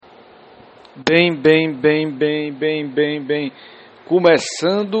Bem.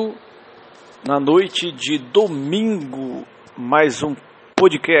 Começando na noite de domingo, mais um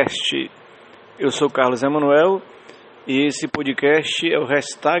podcast. Eu sou Carlos Emanuel e esse podcast é o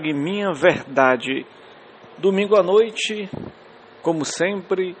hashtag Minha Verdade. Domingo à noite, como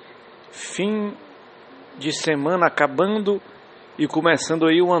sempre, fim de semana acabando e começando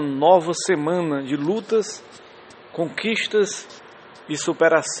aí uma nova semana de lutas, conquistas e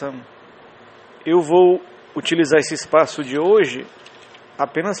superação. Eu vou utilizar esse espaço de hoje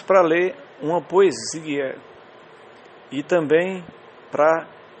apenas para ler uma poesia e também para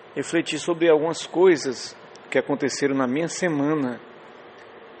refletir sobre algumas coisas que aconteceram na minha semana.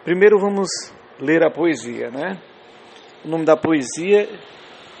 Primeiro vamos ler a poesia, né? O nome da poesia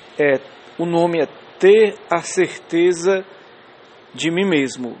é Ter a Certeza de Mim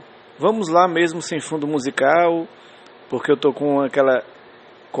Mesmo. Vamos lá mesmo sem fundo musical, porque eu tô com aquela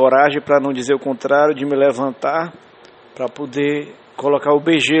coragem, para não dizer o contrário, de me levantar para poder colocar o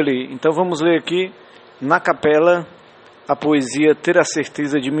BG ali. Então vamos ler aqui na capela a poesia Ter a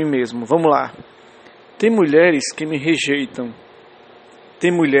Certeza de Mim Mesmo. Vamos lá. Tem mulheres que me rejeitam,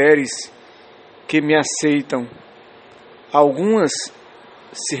 tem mulheres que me aceitam, algumas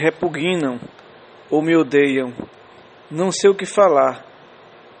se repugnam ou me odeiam. Não sei o que falar,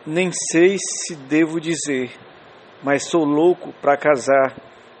 nem sei se devo dizer, mas sou louco para casar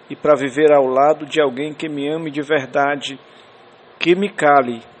e para viver ao lado de alguém que me ame de verdade, que me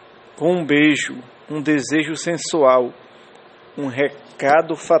cale com um beijo, um desejo sensual, um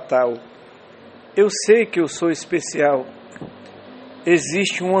recado fatal. Eu sei que eu sou especial.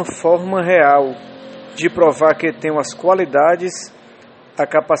 Existe uma forma real de provar que tenho as qualidades, a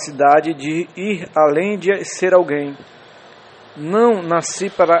capacidade de ir além de ser alguém. Não nasci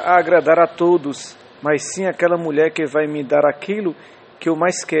para agradar a todos, mas sim aquela mulher que vai me dar aquilo que eu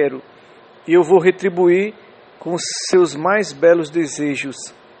mais quero, e eu vou retribuir com os seus mais belos desejos: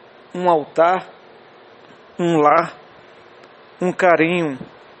 um altar, um lar, um carinho,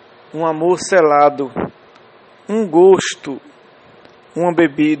 um amor selado, um gosto, uma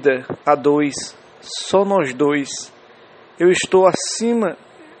bebida a dois, só nós dois. Eu estou acima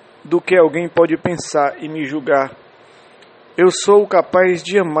do que alguém pode pensar e me julgar. Eu sou capaz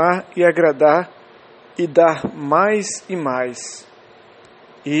de amar e agradar e dar mais e mais.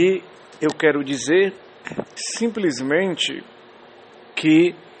 E eu quero dizer simplesmente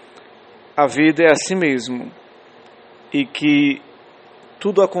que a vida é assim mesmo e que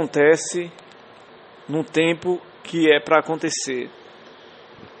tudo acontece no tempo que é para acontecer.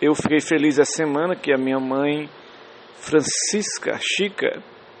 Eu fiquei feliz essa semana que a minha mãe, Francisca, Chica,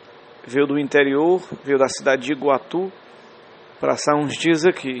 veio do interior, veio da cidade de Iguatu, passar uns dias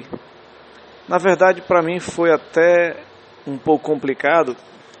aqui. Na verdade, para mim foi até um pouco complicado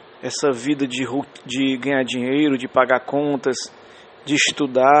essa vida de ganhar dinheiro, de pagar contas, de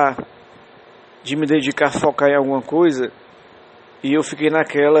estudar, de me dedicar a focar em alguma coisa. E eu fiquei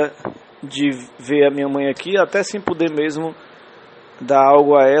naquela de ver a minha mãe aqui, até sem poder mesmo dar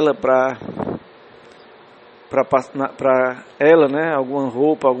algo a ela para ela, né? Alguma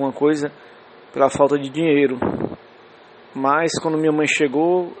roupa, alguma coisa, pela falta de dinheiro. Mas quando minha mãe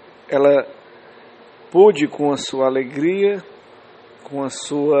chegou, ela pôde, com a sua alegria, com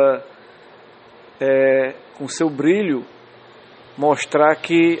com seu brilho, mostrar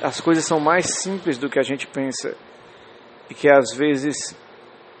que as coisas são mais simples do que a gente pensa e que às vezes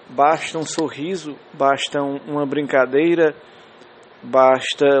basta um sorriso, basta uma brincadeira,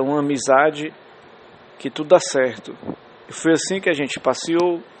 basta uma amizade, que tudo dá certo. E foi assim que a gente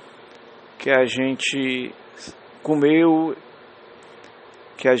passeou, que a gente comeu,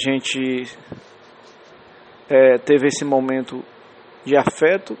 que a gente teve esse momento de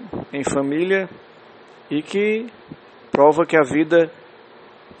afeto em família e que prova que a vida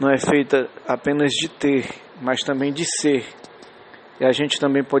não é feita apenas de ter, mas também de ser. E a gente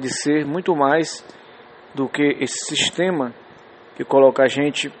também pode ser muito mais do que esse sistema que coloca a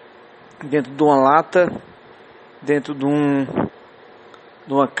gente dentro de uma lata, dentro de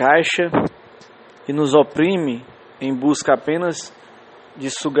uma caixa e nos oprime em busca apenas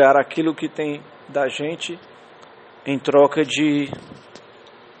de sugar aquilo que tem da gente em troca de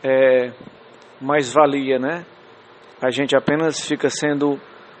mais-valia, né? A gente apenas fica sendo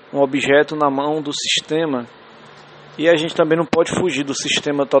um objeto na mão do sistema e a gente também não pode fugir do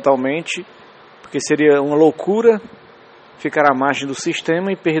sistema totalmente, porque seria uma loucura ficar à margem do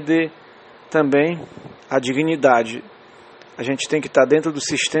sistema e perder também a dignidade. A gente tem que estar dentro do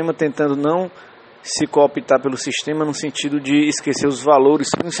sistema, tentando não se cooptar pelo sistema no sentido de esquecer os valores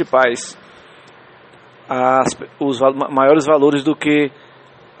principais, os maiores valores do que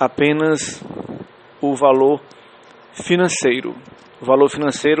apenas o valor financeiro. O valor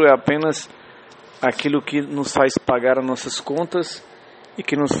financeiro é apenas aquilo que nos faz pagar as nossas contas e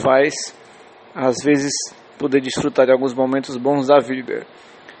que nos faz, às vezes, poder desfrutar de alguns momentos bons da vida.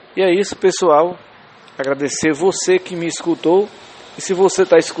 E é isso, pessoal. Agradecer você que me escutou. E se você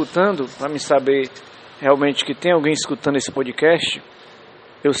está escutando, para me saber realmente que tem alguém escutando esse podcast,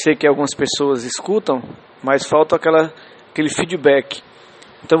 eu sei que algumas pessoas escutam, mas falta aquele feedback.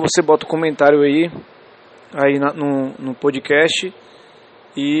 Então você bota um comentário aí no podcast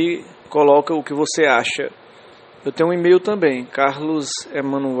e coloca o que você acha. Eu tenho um e-mail também,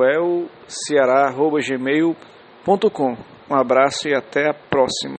 carlosemanuelceara@gmail.com. Um abraço e até a próxima.